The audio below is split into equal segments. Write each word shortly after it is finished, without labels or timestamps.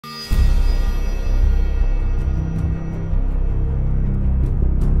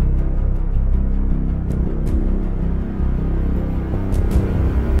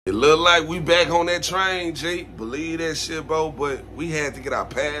like we back on that train, G. Believe that shit, bro. But we had to get our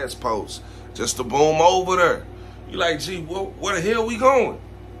passports just to boom over there. You like, G, where the hell we going?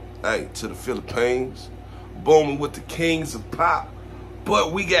 Hey, to the Philippines. Booming with the kings of pop.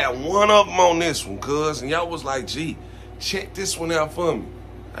 But we got one of them on this one, cuz. And y'all was like, G, check this one out for me.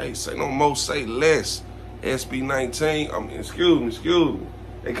 Hey, say no more, say less. SB19, excuse me.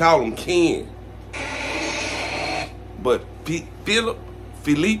 They call him Ken. But Felip,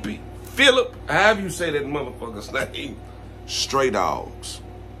 however you say that motherfucker's name, Stray Dogs.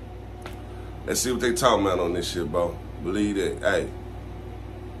 Let's see what they talking about on this shit, bro. Believe that. Hey,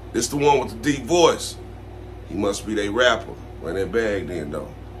 this the one with the deep voice. He must be they rapper. Run that bag then,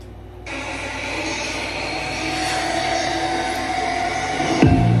 though.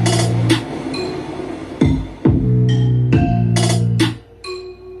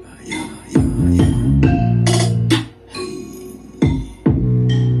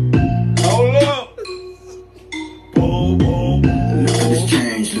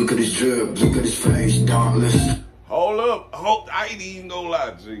 Look at his face, dauntless. Hold up. I ain't even gonna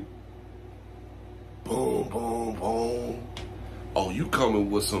lie, G. Boom, boom, boom. Oh, you coming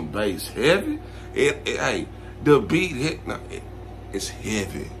with some bass heavy? Hey, the beat it's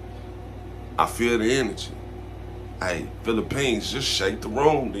heavy. I feel the energy. Hey, Philippines, just shake the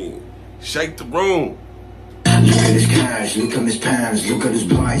room then. Shake the room. Look at his cash, look at his pants, look at his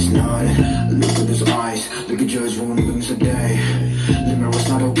bites, nodding. Look at his eyes, look at Judge one wings a day. Limit was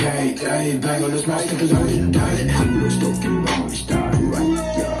not okay, hey, bang on his mouth, think a loaded diet. Who was talking about me, start right,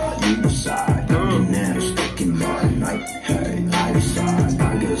 yeah, you decide. I'm never stuck in my night, hey, I decide.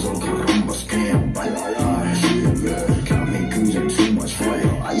 I guess I'll come from my scam, bye, yeah, got me cruising too much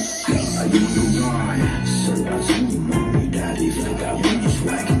fire, I used to lie. So I told you, mommy, daddy, feel that when you're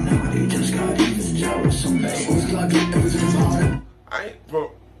swagging out, he just got even jealous.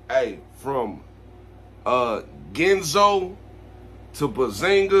 From Genzo to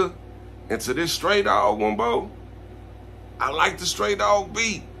Bazinga and to this Stray Dog one, bro. I like the Stray Dog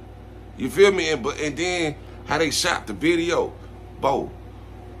beat. You feel me? And then how they shot the video, bro.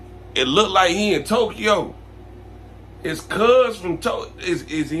 It looked like he in Tokyo. It's cuz from Tokyo.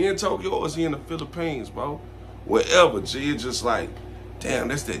 Is he in Tokyo or is he in the Philippines, bro? Wherever, G. It's just like, damn,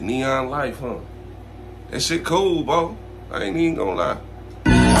 that's that neon life, huh? That shit cool, bro. I ain't even gonna lie.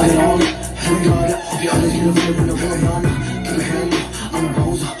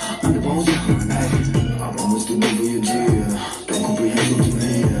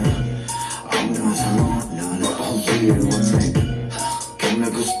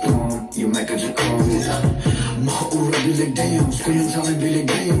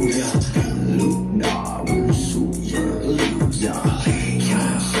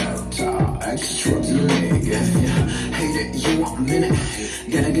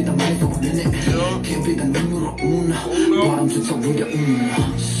 Gotta get the money for a minute. Can't be the numero uno. Bottom to top with the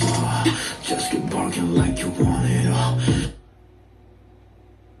uno. So just get barking like you want it all.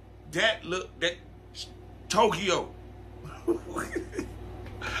 That Tokyo.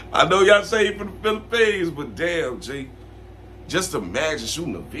 I know y'all say he from the Philippines, but damn, G. Just imagine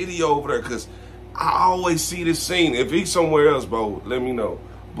shooting a video over there, cause I always see this scene. If he's somewhere else, bro, let me know.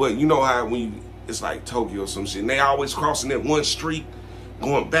 But you know how when it's like Tokyo or some shit, and they always crossing that one street,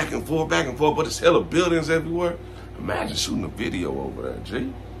 going back and forth, but it's hella buildings everywhere. Imagine shooting a video over there,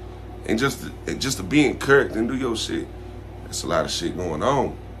 G. And just to be in character and do your shit. That's a lot of shit going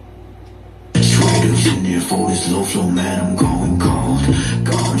on. In there for this low flow, man, I'm going cold.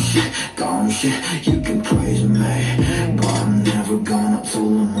 Gone shit, you can praise me, but I'm never gonna tell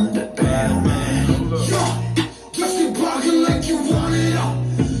them on that bad, man. Yeah, just keep barking like you want it all.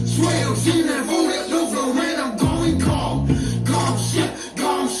 Swear, in there for this low flow, man, I'm going cold. Gone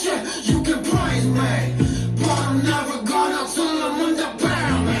shit, you can praise me, but I'm never gonna tell them on that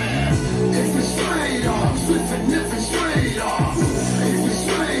bad, man. If it's straight off, slip it, if it's straight off. If it's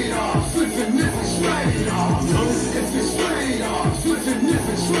straight off, slip it, if it's straight off. If it's straight off, slip it, if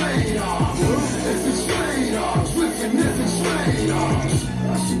it's straight off. If it's straight off, slip it, if it's straight off.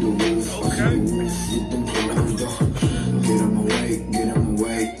 I see the roof, I see the roof, you can play the door. Get on my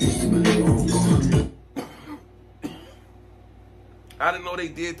way, it's the middle. I didn't know they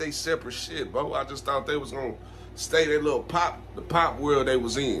did they separate shit, bro. I just thought they was gonna stay that little the pop world they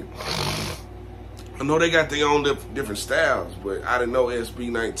was in. I know they got their own different styles, but I didn't know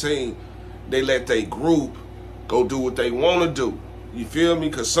SB19, they let their group go do what they want to do. You feel me?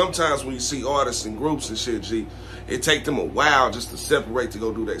 Because sometimes when you see artists and groups and shit, G, it take them a while just to separate to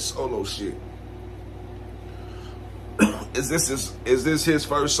go do that solo shit. Is this his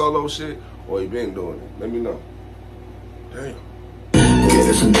first solo shit, or he been doing it? Let me know. Damn.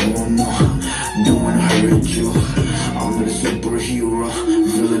 guess I'm doing more, doing hurt you. I'm the superhero,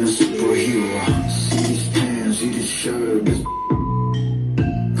 villain a superhero. See these pants, see this shirt, this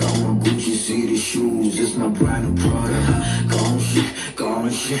got my Gucci, see these shoes, it's my brand new product.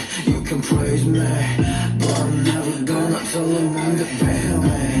 Gone shit, you can praise me, but I'm never gonna tell them I'm the bad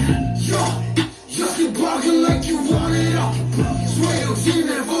man. Yo, just keep barking like you want it all. Swear you seen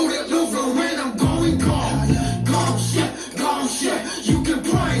that voted low flow when I'm going cold. Gone shit, you can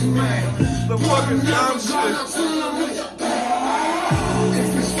praise me, The but I'm fucking never dumb gonna shit. tell them I'm the bad.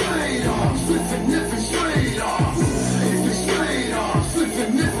 If it's straight off, flip it, if it's straight off. If it's straight off, flip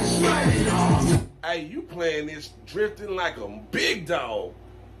it, if it's straight off. Hey, you playing this drifting like a big dog.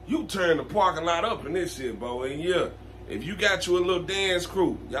 You turn the parking lot up in this shit, bro. And yeah, if you got you a little dance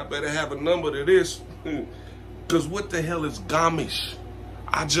crew, y'all better have a number to this. Cause what the hell is Gamish?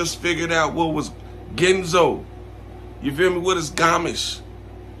 I just figured out what was Genzo. You feel me? What is Gamish?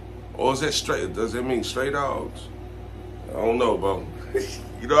 Or is that straight? Does that mean stray dogs? I don't know, bro.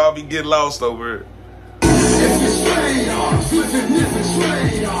 You know, I'll be getting lost over here. If it's straight off, flip it, if it's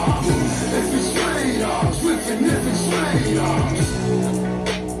straight off. If it's straight off, flip it, if it's straight off.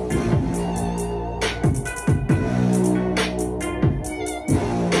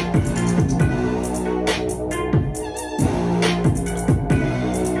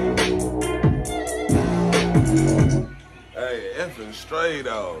 Hey, effing stray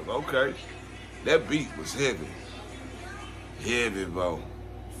dogs. Okay. That beat was heavy. Heavy, bro.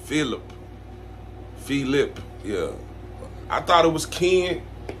 Felip, yeah. I thought it was Ken.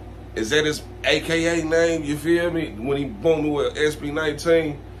 Is that his AKA name? You feel me? When he bumped me with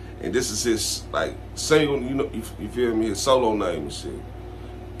SB19, and this is his like single, you know, you feel me? His solo name and shit.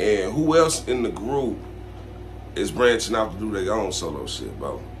 And who else in the group is branching out to do their own solo shit,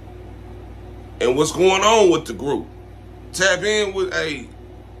 bro? And what's going on with the group? Tap in with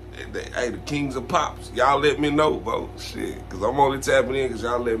the Kings of Pops. Y'all let me know, bro. Shit, cause I'm only tapping in cause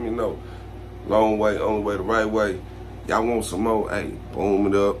y'all let me know. Long way, only way, the right way. Y'all want some more? Hey, boom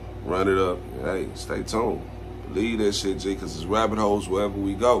it up, run it up. Hey, stay tuned. Leave that shit, G, cause it's rabbit holes wherever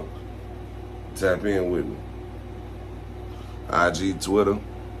we go. Tap in with me. IG, Twitter,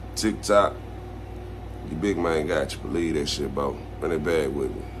 TikTok. Your big man got you. Believe that shit, bro. Run it back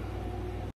with me.